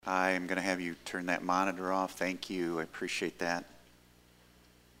I'm going to have you turn that monitor off. Thank you. I appreciate that.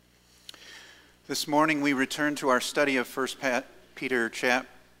 This morning we return to our study of of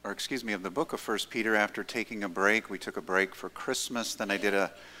the book of 1 Peter after taking a break. We took a break for Christmas. Then I did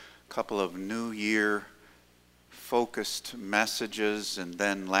a couple of New Year focused messages. And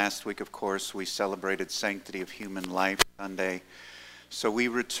then last week, of course, we celebrated Sanctity of Human Life Sunday. So we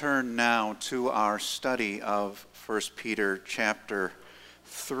return now to our study of 1 Peter chapter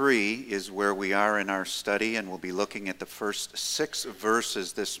 3 is where we are in our study, and we'll be looking at the first 6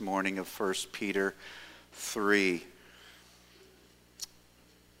 verses this morning of 1 Peter 3.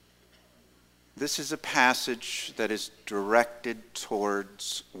 This is a passage that is directed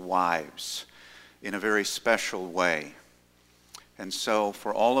towards wives in a very special way. And so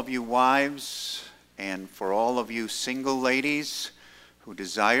for all of you wives and for all of you single ladies who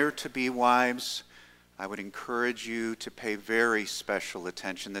desire to be wives, I would encourage you to pay very special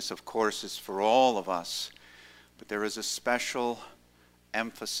attention. This, of course, is for all of us, but there is a special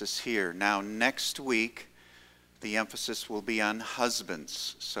emphasis here. Now, next week, the emphasis will be on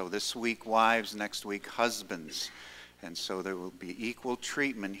husbands. So this week, wives, next week, husbands. And so there will be equal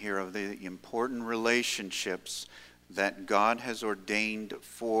treatment here of the important relationships that God has ordained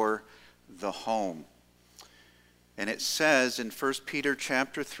for the home. And it says in 1 Peter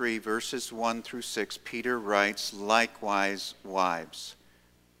chapter 3, verses 1 through 6, Peter writes, "Likewise, wives,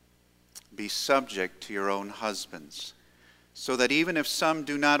 be subject to your own husbands, so that even if some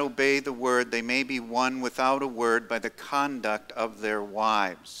do not obey the word, they may be won without a word by the conduct of their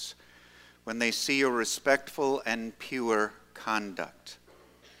wives, when they see your respectful and pure conduct.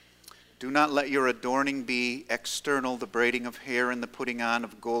 Do not let your adorning be external, the braiding of hair and the putting on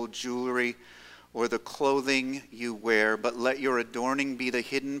of gold jewelry, or the clothing you wear, but let your adorning be the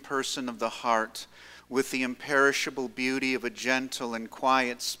hidden person of the heart, with the imperishable beauty of a gentle and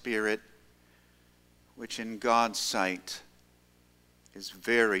quiet spirit, which in God's sight is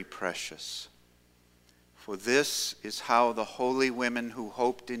very precious. For this is how the holy women who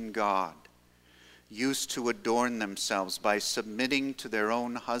hoped in God used to adorn themselves, by submitting to their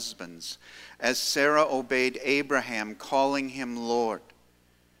own husbands, as Sarah obeyed Abraham, calling him Lord.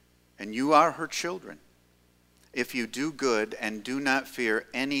 And you are her children, if you do good and do not fear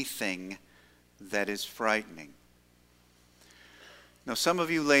anything that is frightening." Now, some of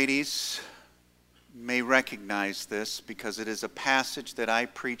you ladies may recognize this because it is a passage that I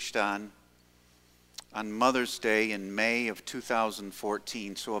preached on Mother's Day in May of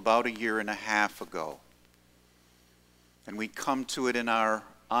 2014, so about a year and a half ago. And we come to it in our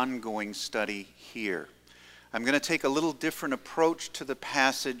ongoing study here. I'm going to take a little different approach to the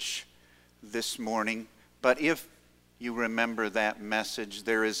passage this morning, but if you remember that message,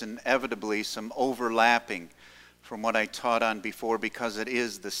 there is inevitably some overlapping from what I taught on before because it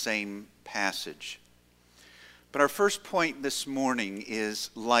is the same passage. But our first point this morning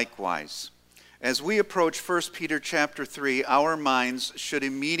is likewise. As we approach 1 Peter chapter 3, our minds should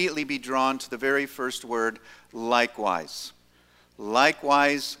immediately be drawn to the very first word, likewise.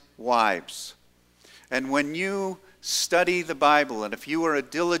 Likewise, wives. And when you study the Bible, and if you are a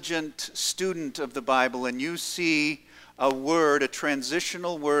diligent student of the Bible and you see a word, a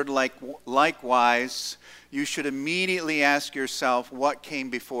transitional word like likewise, you should immediately ask yourself, what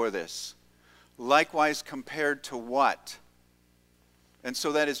came before this? Likewise compared to what? And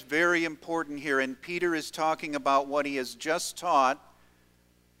so that is very important here. And Peter is talking about what he has just taught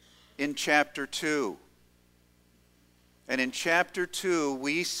in chapter 2. And in chapter 2,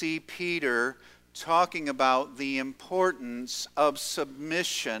 we see Peter talking about the importance of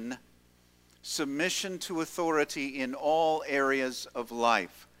submission to authority in all areas of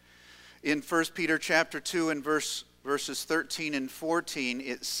life. In 1 Peter chapter 2 and verses 13 and 14,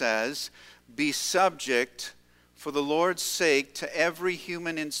 it says, "Be subject for the Lord's sake to every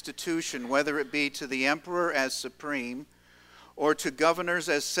human institution, whether it be to the emperor as supreme, or to governors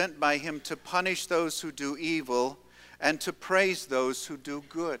as sent by him to punish those who do evil and to praise those who do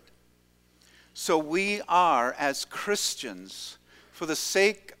good." So we are, as Christians, for the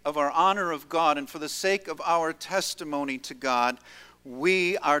sake of our honor of God and for the sake of our testimony to God,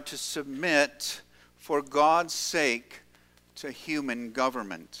 we are to submit for God's sake to human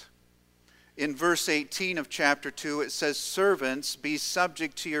government. In verse 18 of chapter 2, it says, "Servants, be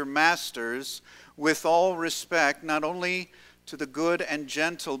subject to your masters with all respect, not only to the good and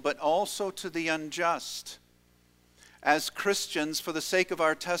gentle, but also to the unjust." As Christians, for the sake of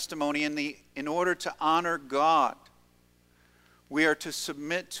our testimony, in order to honor God, we are to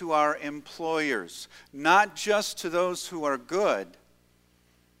submit to our employers, not just to those who are good,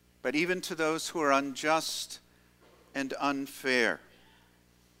 but even to those who are unjust and unfair.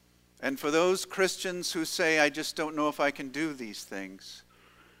 And for those Christians who say, I just don't know if I can do these things,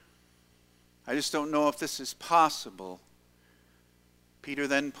 I just don't know if this is possible, Peter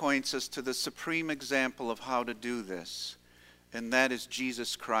then points us to the supreme example of how to do this, and that is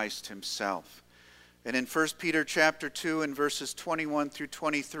Jesus Christ himself. And in 1 Peter chapter 2 and verses 21 through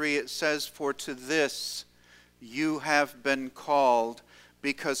 23, it says, "For to this you have been called,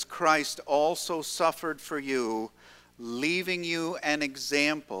 because Christ also suffered for you, leaving you an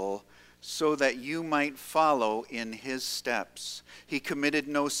example so that you might follow in his steps. He committed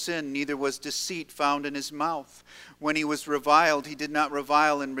no sin, neither was deceit found in his mouth. When he was reviled, he did not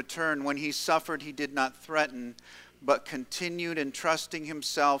revile in return. When he suffered, he did not threaten, but continued entrusting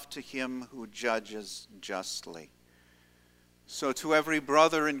himself to him who judges justly." So to every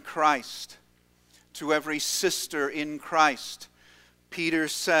brother in Christ, to every sister in Christ, Peter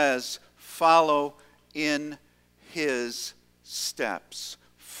says, follow in his steps.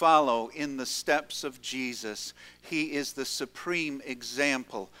 Follow in the steps of Jesus. He is the supreme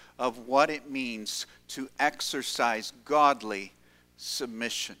example of what it means to exercise godly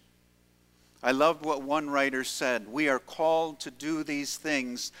submission. I loved what one writer said. We are called to do these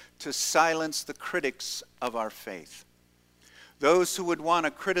things to silence the critics of our faith. Those who would want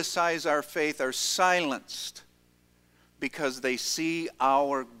to criticize our faith are silenced because they see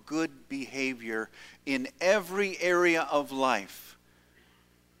our good behavior in every area of life,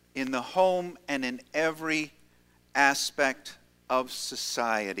 in the home and in every aspect of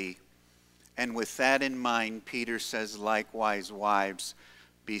society. And with that in mind, Peter says, likewise, wives,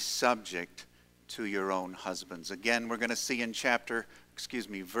 be subject to your own husbands. Again, we're going to see in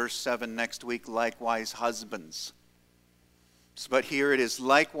verse 7 next week, likewise, husbands. But here it is,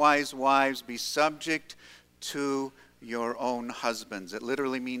 likewise, wives, be subject to your own husbands. It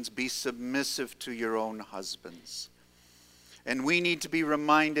literally means be submissive to your own husbands. And we need to be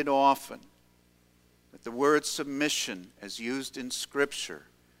reminded often that the word submission, as used in Scripture,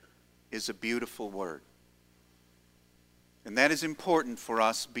 is a beautiful word. And that is important for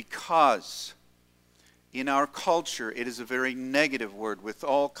us because in our culture it is a very negative word with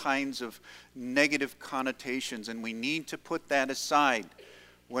all kinds of negative connotations, and we need to put that aside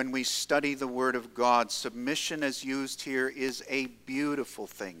when we study the Word of God. Submission, as used here, is a beautiful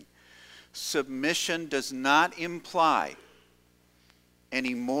thing. Submission does not imply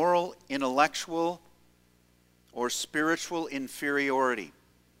any moral, intellectual, or spiritual inferiority.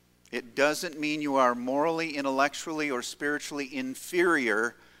 It doesn't mean you are morally, intellectually, or spiritually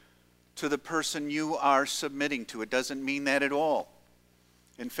inferior to the person you are submitting to. It doesn't mean that at all.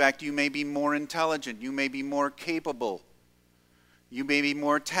 In fact, you may be more intelligent, you may be more capable, you may be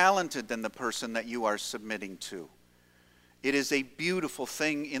more talented than the person that you are submitting to. It is a beautiful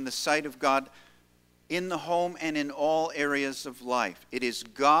thing in the sight of God, in the home and in all areas of life. It is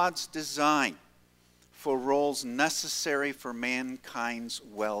God's design for roles necessary for mankind's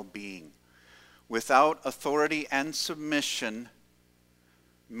well-being. Without authority and submission,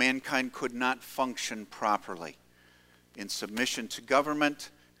 mankind could not function properly. In submission to government,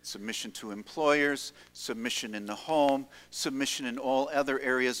 submission to employers, submission in the home, submission in all other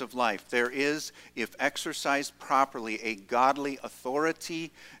areas of life. There is, if exercised properly, a godly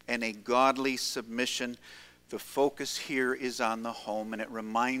authority and a godly submission. The focus here is on the home, and it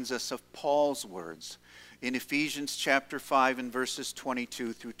reminds us of Paul's words in Ephesians chapter 5 and verses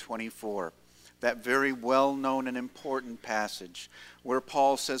 22 through 24. That very well-known and important passage where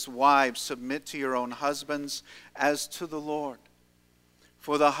Paul says, "Wives, submit to your own husbands as to the Lord.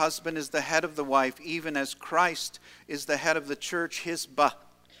 For the husband is the head of the wife, even as Christ is the head of the church, his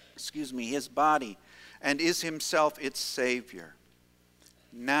body, and is himself its Savior.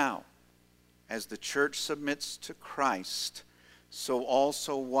 Now, as the church submits to Christ, so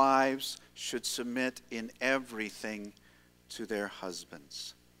also wives should submit in everything to their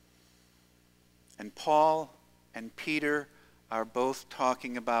husbands." And Paul and Peter are both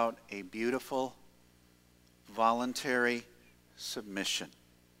talking about a beautiful, voluntary submission.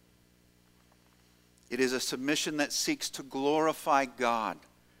 It is a submission that seeks to glorify God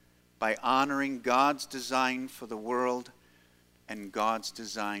by honoring God's design for the world and God's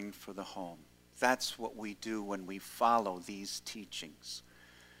design for the home. That's what we do when we follow these teachings.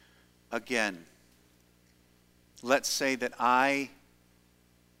 Again, let's say that I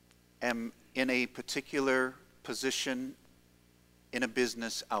am in a particular position in a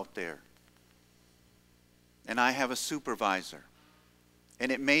business out there, and I have a supervisor.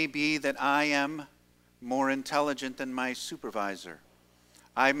 And it may be that I am more intelligent than my supervisor.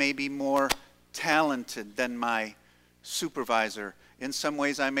 I may be more talented than my supervisor. In some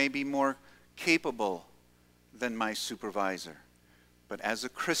ways, I may be more capable than my supervisor. But as a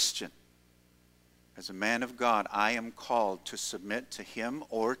Christian, as a man of God, I am called to submit to him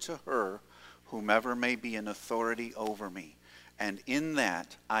or to her, whomever may be in authority over me. And in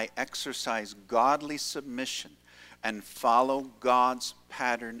that, I exercise godly submission and follow God's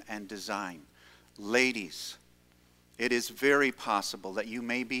pattern and design. Ladies, it is very possible that you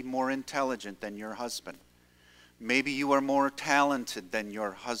may be more intelligent than your husband. Maybe you are more talented than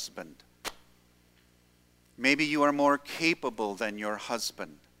your husband. Maybe you are more capable than your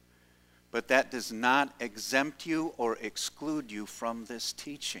husband. But that does not exempt you or exclude you from this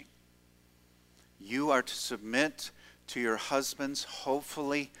teaching. You are to submit to your husband's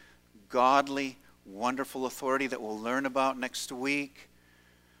hopefully godly, wonderful authority that we'll learn about next week.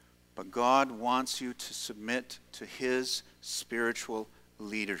 But God wants you to submit to his spiritual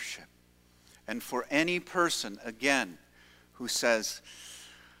leadership. And for any person, again, who says,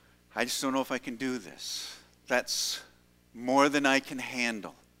 I just don't know if I can do this, that's more than I can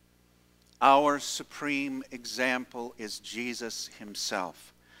handle. Our supreme example is Jesus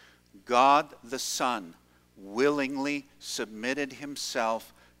himself. God the Son willingly submitted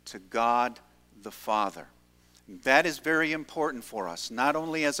himself to God the Father. That is very important for us, not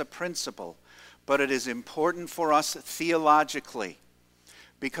only as a principle, but it is important for us theologically,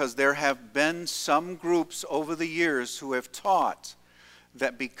 because there have been some groups over the years who have taught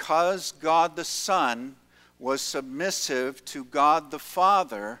that because God the Son was submissive to God the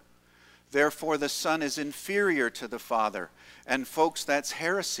Father, therefore the Son is inferior to the Father. And folks, that's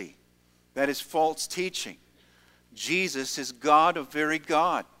heresy. That is false teaching. Jesus is God of very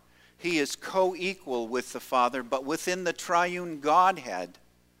God. He is co-equal with the Father, but within the triune Godhead,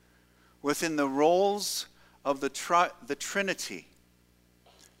 within the roles of the Trinity,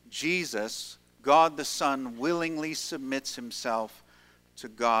 Jesus, God the Son, willingly submits himself to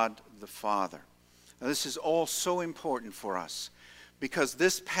God the Father. Now, this is all so important for us, because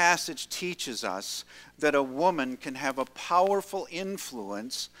this passage teaches us that a woman can have a powerful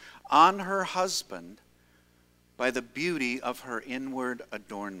influence on her husband by the beauty of her inward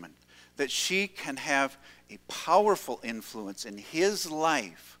adornment. That she can have a powerful influence in his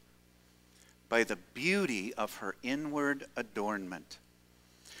life by the beauty of her inward adornment.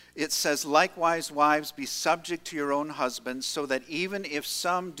 It says, likewise, wives, be subject to your own husbands, so that even if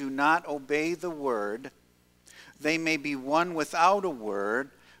some do not obey the word, they may be won without a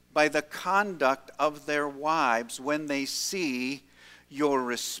word by the conduct of their wives when they see your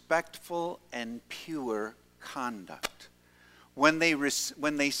respectful and pure conduct. When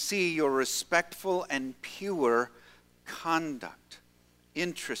they see your respectful and pure conduct.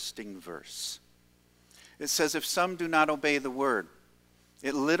 Interesting verse. It says, if some do not obey the word.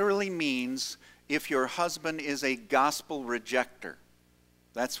 It literally means if your husband is a gospel rejecter.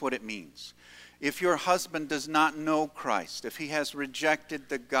 That's what it means. If your husband does not know Christ, if he has rejected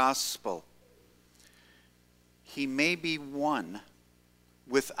the gospel, he may be won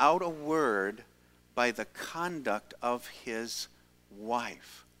without a word by the conduct of his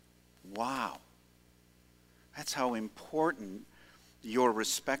wife. Wow. That's how important your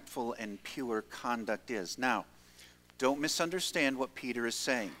respectful and pure conduct is. Now, don't misunderstand what Peter is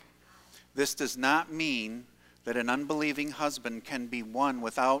saying. This does not mean that an unbelieving husband can be won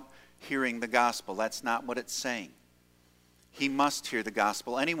without hearing the gospel. That's not what it's saying. He must hear the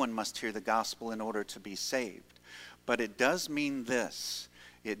gospel. Anyone must hear the gospel in order to be saved. But it does mean this.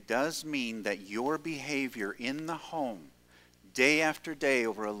 It does mean that your behavior in the home, day after day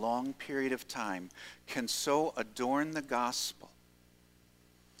over a long period of time, can so adorn the gospel,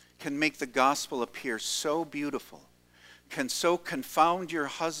 can make the gospel appear so beautiful, can so confound your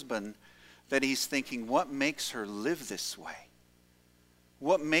husband that he's thinking, what makes her live this way?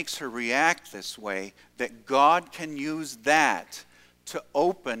 What makes her react this way? That God can use that to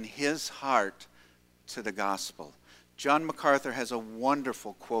open his heart to the gospel. John MacArthur has a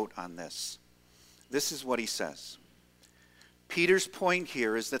wonderful quote on this. This is what he says. Peter's point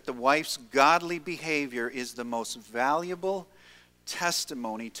here is that the wife's godly behavior is the most valuable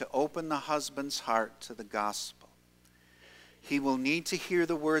testimony to open the husband's heart to the gospel. He will need to hear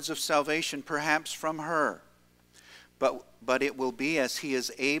the words of salvation, perhaps from her, but it will be as he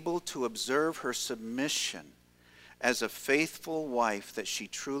is able to observe her submission as a faithful wife that she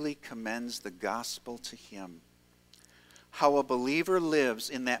truly commends the gospel to him. How a believer lives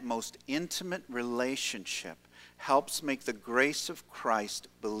in that most intimate relationship helps make the grace of Christ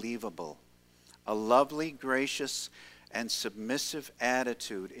believable. A lovely, gracious, and submissive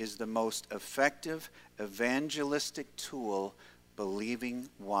attitude is the most effective evangelistic tool believing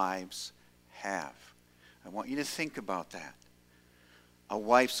wives have. I want you to think about that. A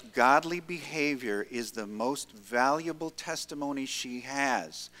wife's godly behavior is the most valuable testimony she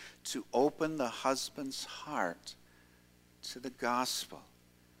has to open the husband's heart to the gospel.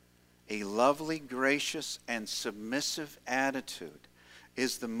 A lovely, gracious, and submissive attitude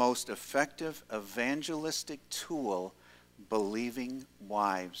is the most effective evangelistic tool believing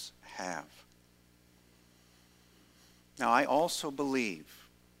wives have. Now, I also believe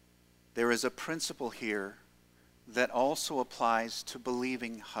there is a principle here that also applies to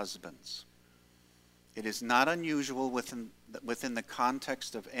believing husbands. It is not unusual within the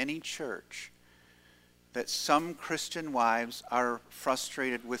context of any church that some Christian wives are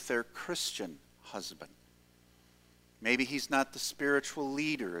frustrated with their Christian husband. Maybe he's not the spiritual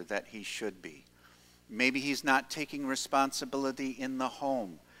leader that he should be. Maybe he's not taking responsibility in the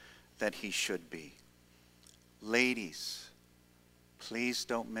home that he should be. Ladies, please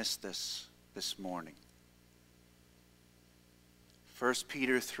don't miss this morning. 1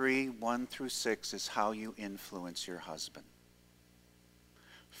 Peter 3, 1 through 6 is how you influence your husband.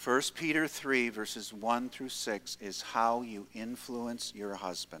 1 Peter 3, verses 1 through 6 is how you influence your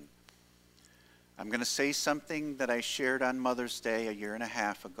husband. I'm going to say something that I shared on Mother's Day a year and a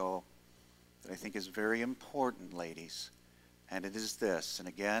half ago that I think is very important, ladies. And it is this. And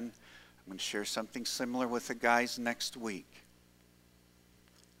again, I'm going to share something similar with the guys next week.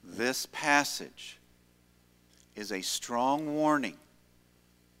 This passage is a strong warning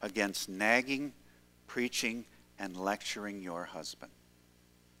against nagging, preaching, and lecturing your husband.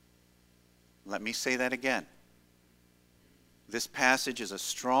 Let me say that again. This passage is a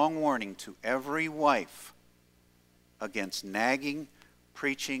strong warning to every wife against nagging,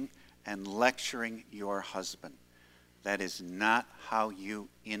 preaching, and lecturing your husband. That is not how you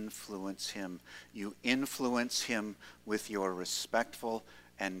influence him. You influence him with your respectful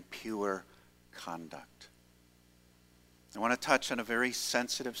and pure conduct. I want to touch on a very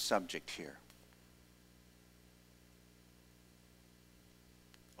sensitive subject here.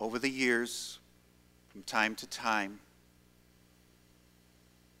 Over the years, from time to time,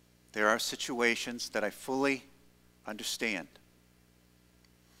 there are situations that I fully understand.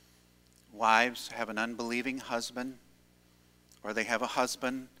 Wives have an unbelieving husband, or they have a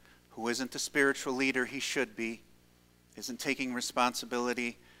husband who isn't the spiritual leader he should be, isn't taking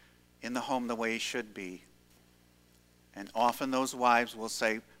responsibility in the home the way he should be. And often those wives will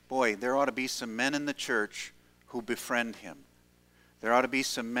say, boy, there ought to be some men in the church who befriend him. There ought to be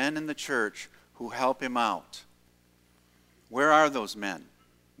some men in the church who help him out. Where are those men?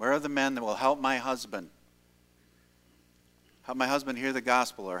 Where are the men that will help my husband? Help my husband hear the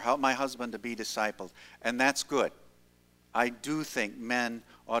gospel, or help my husband to be discipled. And that's good. I do think men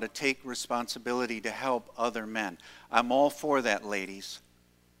ought to take responsibility to help other men. I'm all for that, ladies.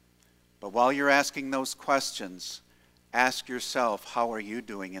 But while you're asking those questions, ask yourself, how are you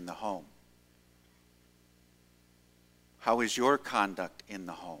doing in the home? How is your conduct in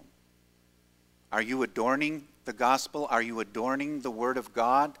the home? Are you adorning the gospel? Are you adorning the Word of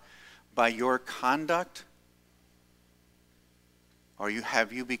God by your conduct? Or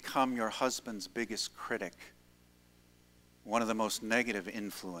have you become your husband's biggest critic? One of the most negative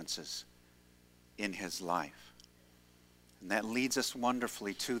influences in his life. And that leads us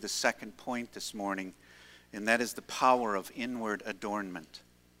wonderfully to the second point this morning, and that is the power of inward adornment.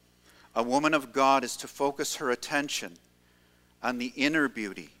 A woman of God is to focus her attention on the inner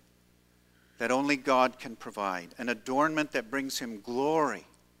beauty that only God can provide, an adornment that brings him glory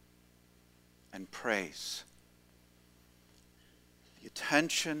and praise. The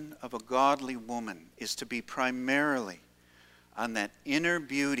attention of a godly woman is to be primarily on that inner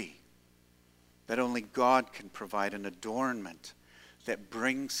beauty that only God can provide, an adornment that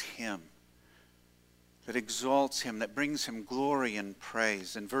brings him, that exalts him, that brings him glory and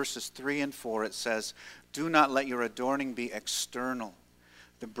praise. In verses 3 and 4 it says, do not let your adorning be external,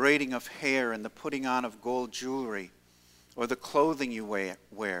 the braiding of hair and the putting on of gold jewelry, or the clothing you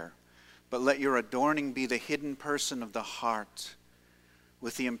wear, but let your adorning be the hidden person of the heart,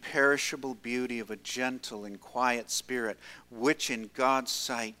 with the imperishable beauty of a gentle and quiet spirit, which in God's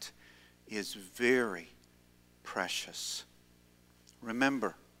sight is very precious.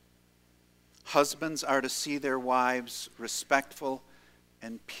 Remember, husbands are to see their wives' respectful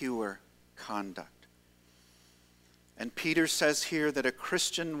and pure conduct. And Peter says here that a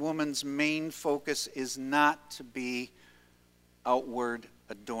Christian woman's main focus is not to be outward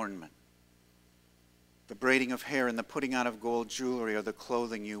adornment, the braiding of hair and the putting on of gold jewelry or the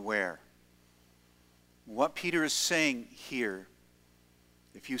clothing you wear. What Peter is saying here,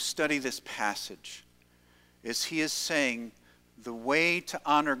 if you study this passage, is he is saying the way to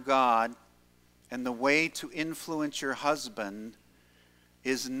honor God and the way to influence your husband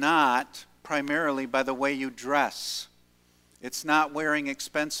is not primarily by the way you dress. It's not wearing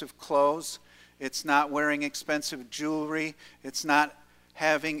expensive clothes. It's not wearing expensive jewelry. It's not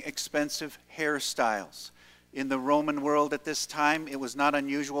having expensive hairstyles. In the Roman world at this time, it was not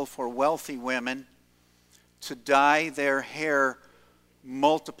unusual for wealthy women to dye their hair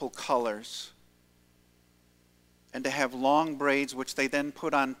multiple colors and to have long braids which they then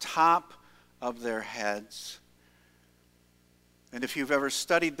put on top of their heads. And if you've ever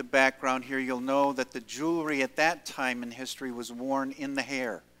studied the background here, you'll know that the jewelry at that time in history was worn in the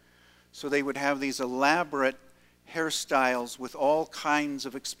hair. So they would have these elaborate hairstyles with all kinds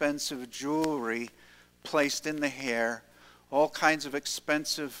of expensive jewelry placed in the hair, all kinds of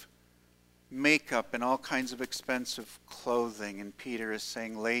expensive makeup and all kinds of expensive clothing. And Peter is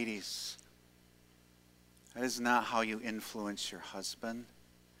saying, ladies, that is not how you influence your husband.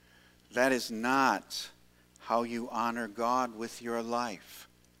 That is not how you honor God with your life.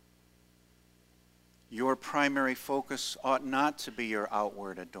 Your primary focus ought not to be your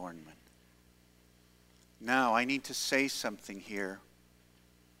outward adornment. Now, I need to say something here,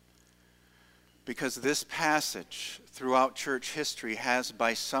 because this passage throughout church history has,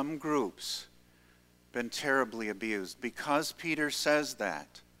 by some groups, been terribly abused. Because Peter says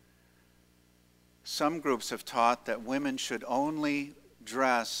that, some groups have taught that women should only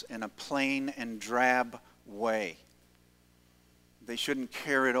dress in a plain and drab way. They shouldn't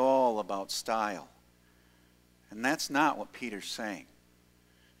care at all about style. And that's not what Peter's saying.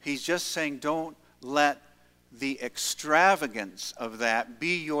 He's just saying, don't let the extravagance of that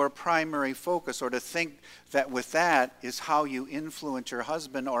be your primary focus, or to think that with that is how you influence your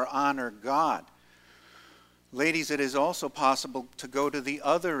husband or honor God. Ladies, it is also possible to go to the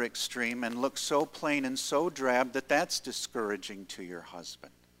other extreme and look so plain and so drab that that's discouraging to your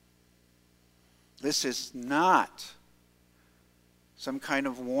husband. This is not some kind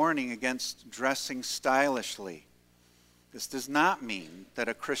of warning against dressing stylishly. This does not mean that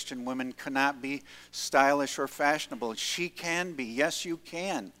a Christian woman cannot be stylish or fashionable. She can be. Yes, you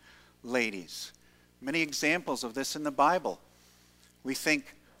can, ladies. Many examples of this in the Bible. We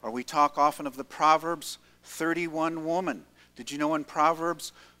talk often of the Proverbs 31 woman. Did you know in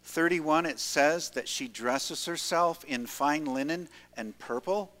Proverbs 31 it says that she dresses herself in fine linen and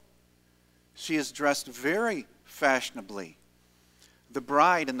purple? She is dressed very fashionably. The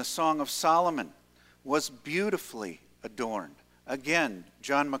bride in the Song of Solomon was beautifully adorned. Again,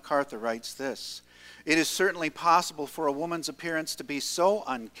 John MacArthur writes this: it is certainly possible for a woman's appearance to be so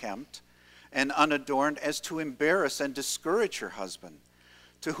unkempt and unadorned as to embarrass and discourage her husband,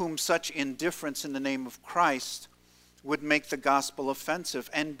 to whom such indifference in the name of Christ would make the gospel offensive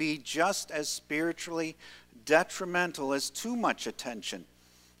and be just as spiritually detrimental as too much attention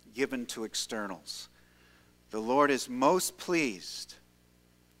given to externals. The Lord is most pleased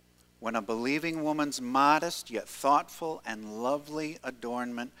when a believing woman's modest yet thoughtful and lovely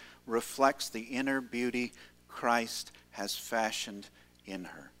adornment reflects the inner beauty Christ has fashioned in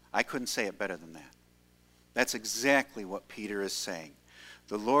her. I couldn't say it better than that. That's exactly what Peter is saying.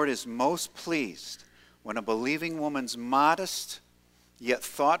 The Lord is most pleased when a believing woman's modest yet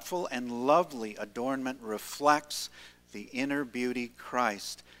thoughtful and lovely adornment reflects the inner beauty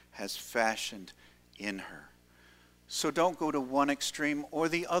Christ has fashioned in her. So don't go to one extreme or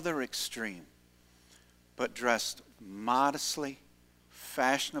the other extreme, but dress modestly,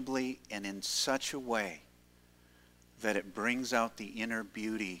 fashionably, and in such a way that it brings out the inner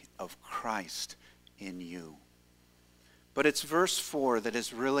beauty of Christ in you. But it's verse 4 that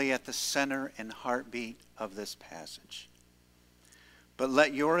is really at the center and heartbeat of this passage. But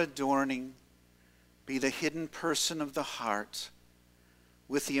let your adorning be the hidden person of the heart,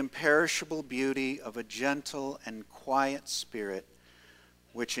 with the imperishable beauty of a gentle and quiet spirit,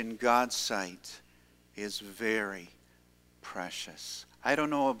 which in God's sight is very precious. I don't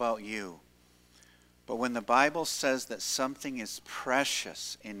know about you, but when the Bible says that something is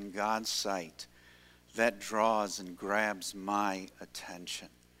precious in God's sight, that draws and grabs my attention.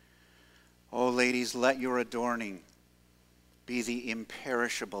 Oh, ladies, let your adorning be the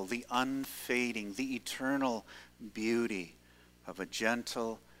imperishable, the unfading, the eternal beauty of a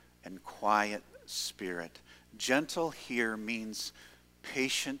gentle and quiet spirit. Gentle here means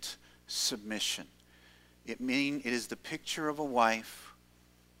patient submission. It is the picture of a wife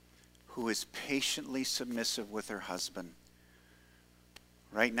who is patiently submissive with her husband.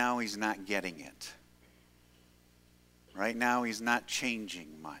 Right now he's not getting it. Right now he's not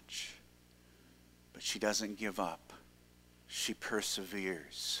changing much. But she doesn't give up. She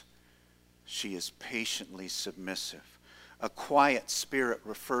perseveres. She is patiently submissive. A quiet spirit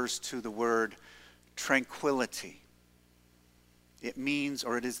refers to the word tranquility. It means,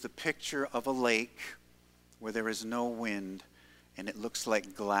 or it is the picture of a lake where there is no wind and it looks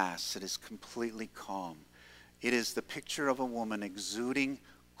like glass. It is completely calm. It is the picture of a woman exuding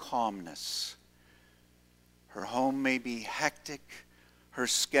calmness. Her home may be hectic, her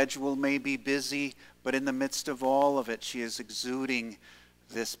schedule may be busy, but in the midst of all of it, she is exuding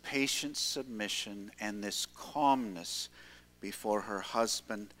this patient submission and this calmness before her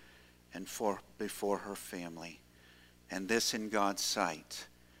husband and before her family. And this, in God's sight,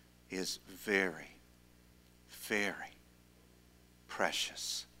 is very, very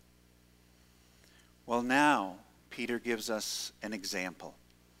precious. Well, now, Peter gives us an example.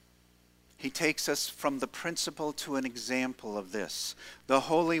 He takes us from the principle to an example of this. The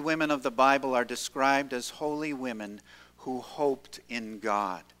holy women of the Bible are described as holy women who hoped in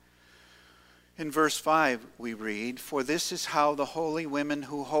God. In verse 5 we read, "For this is how the holy women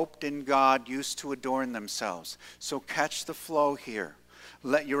who hoped in God used to adorn themselves." So catch the flow here.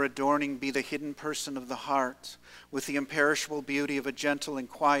 Let your adorning be the hidden person of the heart, with the imperishable beauty of a gentle and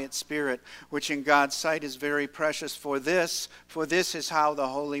quiet spirit, which in God's sight is very precious. For this is how the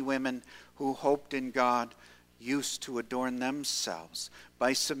holy women who hoped in God used to adorn themselves,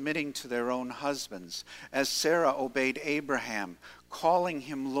 by submitting to their own husbands, as Sarah obeyed Abraham, calling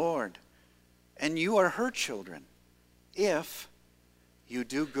him Lord. And you are her children, if you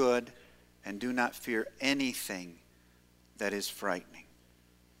do good and do not fear anything that is frightening.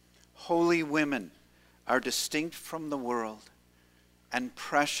 Holy women are distinct from the world and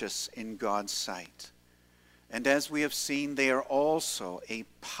precious in God's sight. And as we have seen, they are also a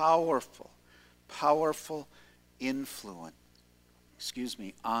powerful influence,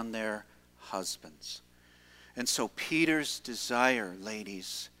 on their husbands. And so Peter's desire,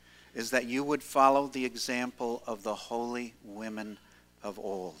 ladies, is that you would follow the example of the holy women of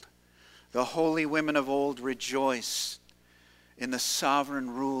old. The holy women of old rejoiced in the sovereign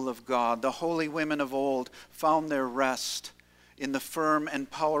rule of God. The holy women of old found their rest in the firm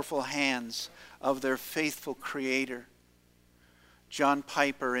and powerful hands of their faithful Creator. John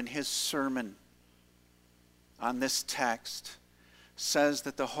Piper, in his sermon on this text, says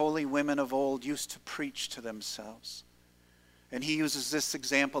that the holy women of old used to preach to themselves. And he uses this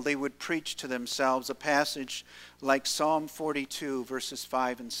example. They would preach to themselves a passage like Psalm 42, verses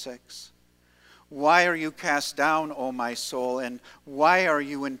 5 and 6. "Why are you cast down, O my soul, and why are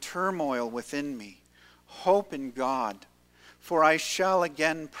you in turmoil within me? Hope in God, for I shall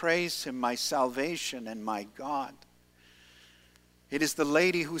again praise him, my salvation and my God." It is the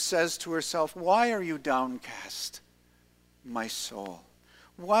lady who says to herself, "Why are you downcast, my soul?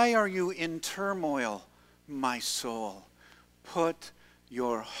 Why are you in turmoil, my soul? Put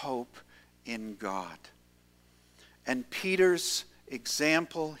your hope in God." And Peter's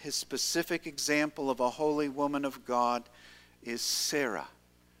example, his specific example of a holy woman of God, is Sarah,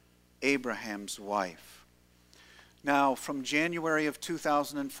 Abraham's wife. Now, from January of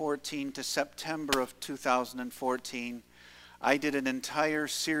 2014 to September of 2014, I did an entire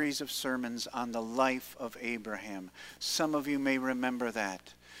series of sermons on the life of Abraham. Some of you may remember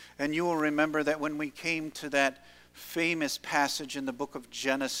that. And you will remember that when we came to that famous passage in the book of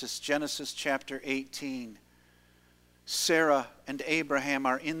Genesis, Genesis chapter 18, Sarah and Abraham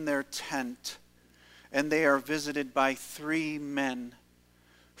are in their tent, and they are visited by three men,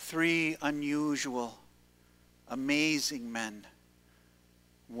 three unusual, amazing men.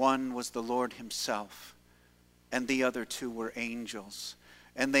 One was the Lord himself, and the other two were angels.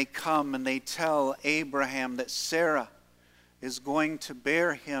 And they come and they tell Abraham that Sarah is going to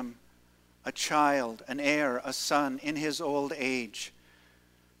bear him a child, an heir, a son in his old age.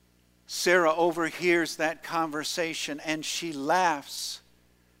 Sarah overhears that conversation and she laughs.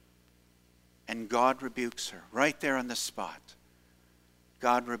 And God rebukes her right there on the spot.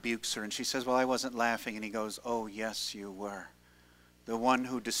 God rebukes her and she says, "Well, I wasn't laughing." And he goes, "Oh, yes, you were." The one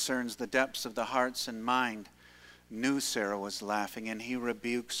who discerns the depths of the hearts and mind knew Sarah was laughing, and he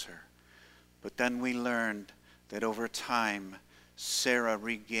rebukes her. But then we learned that over time, Sarah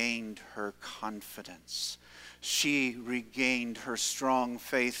regained her confidence. She regained her strong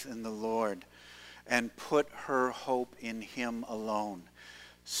faith in the Lord and put her hope in him alone.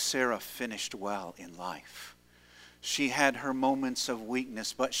 Sarah finished well in life. She had her moments of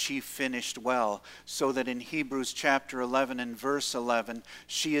weakness, but she finished well, so that in Hebrews chapter 11 and verse 11,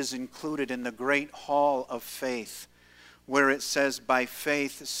 she is included in the great hall of faith, where it says, "By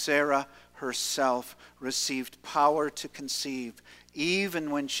faith Sarah herself received power to conceive, even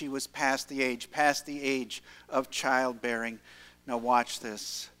when she was past the age of childbearing." Now watch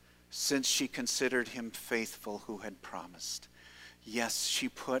this. "Since she considered him faithful who had promised." Yes, she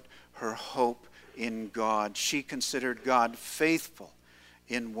put her hope in God. She considered God faithful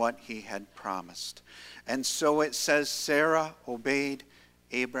in what he had promised. And so it says Sarah obeyed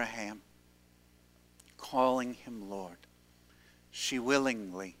Abraham, calling him Lord. She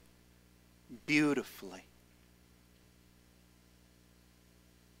willingly, beautifully,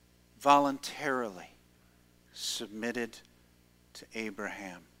 voluntarily submitted to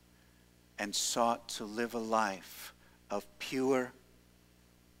Abraham and sought to live a life of pure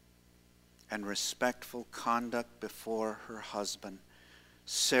and respectful conduct before her husband.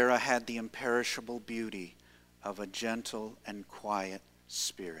 Sarah had the imperishable beauty of a gentle and quiet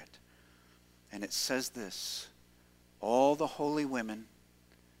spirit. And it says this, all the holy women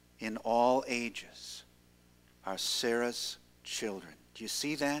in all ages are Sarah's children. Do you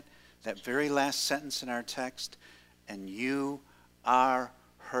see that? That very last sentence in our text. And you are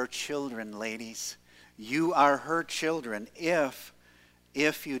her children, ladies. You are her children if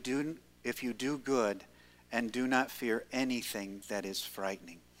you do good and do not fear anything that is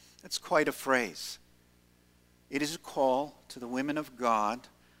frightening. That's quite a phrase. It is a call to the women of God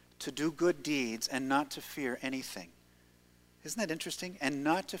to do good deeds and not to fear anything. Isn't that interesting? And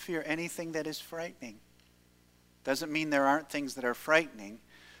not to fear anything that is frightening. Doesn't mean there aren't things that are frightening.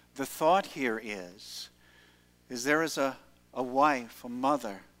 The thought here is there is a wife, a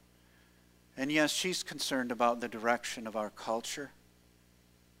mother, and yes, she's concerned about the direction of our culture.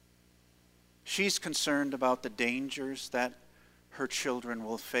 She's concerned about the dangers that her children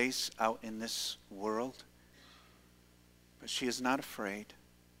will face out in this world. But she is not afraid.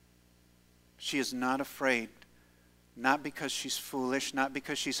 She is not afraid, not because she's foolish, not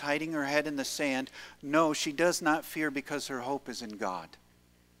because she's hiding her head in the sand. No, she does not fear because her hope is in God.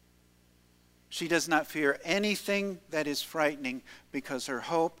 She does not fear anything that is frightening because her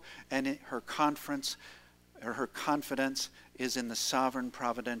hope and her confidence is in the sovereign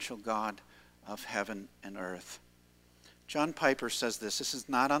providential God of heaven and earth. John Piper says this. This is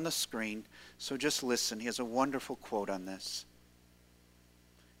not on the screen, so just listen. He has a wonderful quote on this.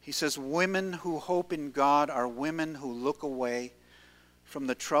 He says, women who hope in God are women who look away from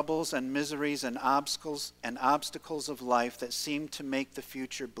the troubles and miseries and obstacles of life that seem to make the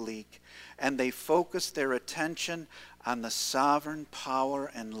future bleak, and they focus their attention on the sovereign power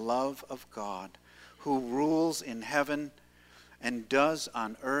and love of God, who rules in heaven and does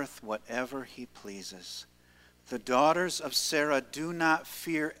on earth whatever he pleases. The daughters of Sarah do not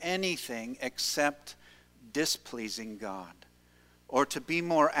fear anything except displeasing God. Or to be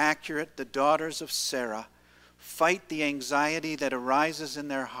more accurate, the daughters of Sarah fight the anxiety that arises in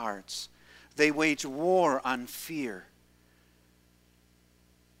their hearts. They wage war on fear,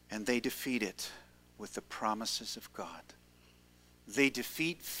 and they defeat it with the promises of God. They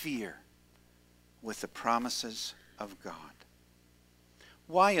defeat fear with the promises of God.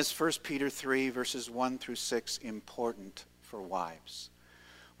 Why is 1 Peter 3, verses 1 through 6 important for wives?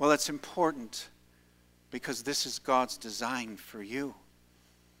 Well, it's important because this is God's design for you.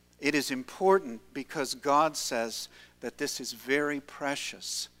 It is important because God says that this is very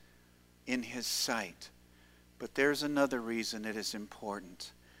precious in his sight. But there's another reason it is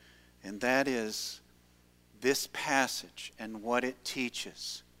important, and that is this passage and what it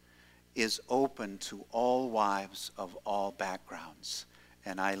teaches is open to all wives of all backgrounds,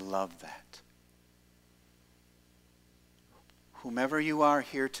 and I love that. Whomever you are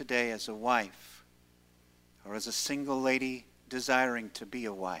here today as a wife, or as a single lady desiring to be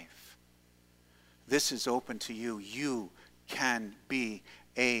a wife, this is open to you. You can be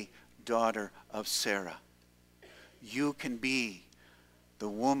a daughter of Sarah. You can be the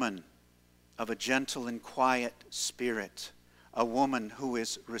woman of a gentle and quiet spirit, a woman who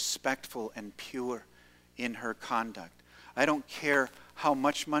is respectful and pure in her conduct. I don't care how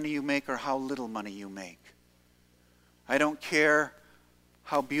much money you make or how little money you make. I don't care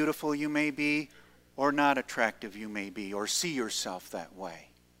how beautiful you may be or not attractive you may be, or see yourself that way.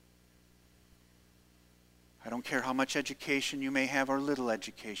 I don't care how much education you may have or little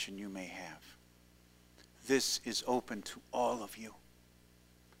education you may have. This is open to all of you.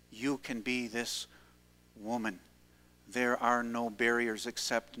 You can be this woman. There are no barriers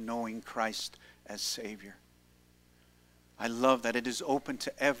except knowing Christ as Savior. I love that it is open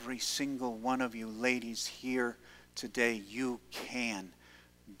to every single one of you ladies here today. You can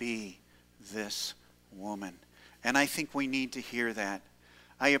be this woman. And I think we need to hear that.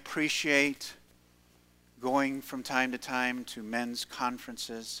 I appreciate going from time to time to men's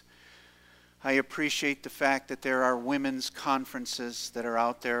conferences. I appreciate the fact that there are women's conferences that are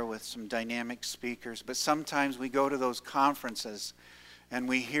out there with some dynamic speakers. But sometimes we go to those conferences and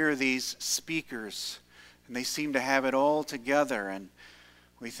we hear these speakers and they seem to have it all together. And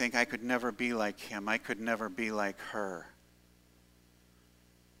We think, I could never be like him. I could never be like her.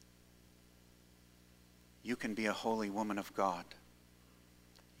 You can be a holy woman of God.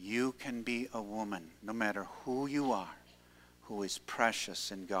 You can be a woman, no matter who you are, who is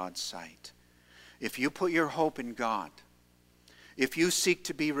precious in God's sight. If you put your hope in God, if you seek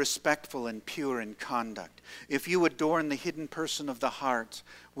to be respectful and pure in conduct, if you adorn the hidden person of the heart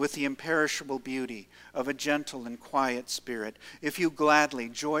with the imperishable beauty of a gentle and quiet spirit, if you gladly,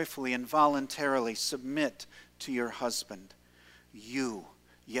 joyfully, and voluntarily submit to your husband, you,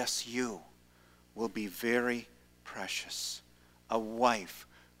 yes, you, will be very precious, a wife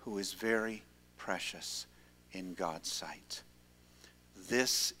who is very precious in God's sight.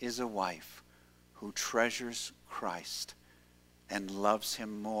 This is a wife who treasures Christ and loves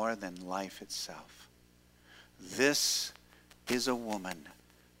him more than life itself. This is a woman,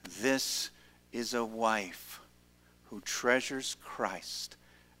 this is a wife who treasures Christ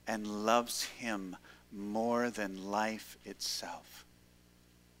and loves him more than life itself.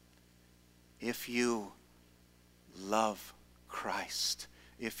 If you love Christ,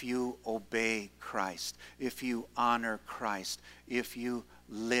 if you obey Christ, if you honor Christ, if you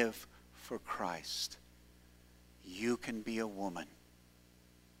live for Christ, you can be a woman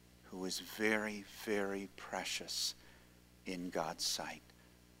who is very, very precious in God's sight.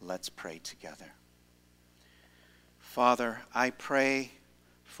 Let's pray together. Father, I pray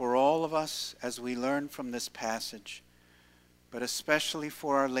for all of us as we learn from this passage, but especially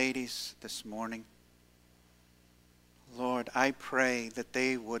for our ladies this morning. Lord, I pray that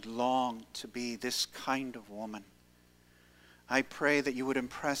they would long to be this kind of woman. I pray that you would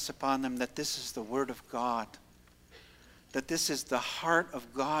impress upon them that this is the Word of God, that this is the heart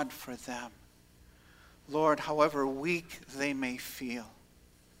of God for them. Lord, however weak they may feel,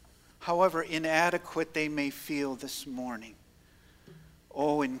 however inadequate they may feel this morning,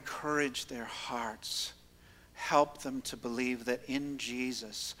 oh, encourage their hearts. Help them to believe that in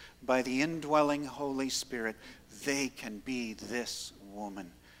Jesus, by the indwelling Holy Spirit, they can be this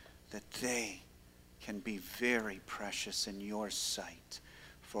woman, that they can be very precious in your sight.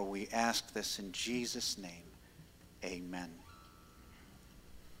 For we ask this in Jesus' name. Amen.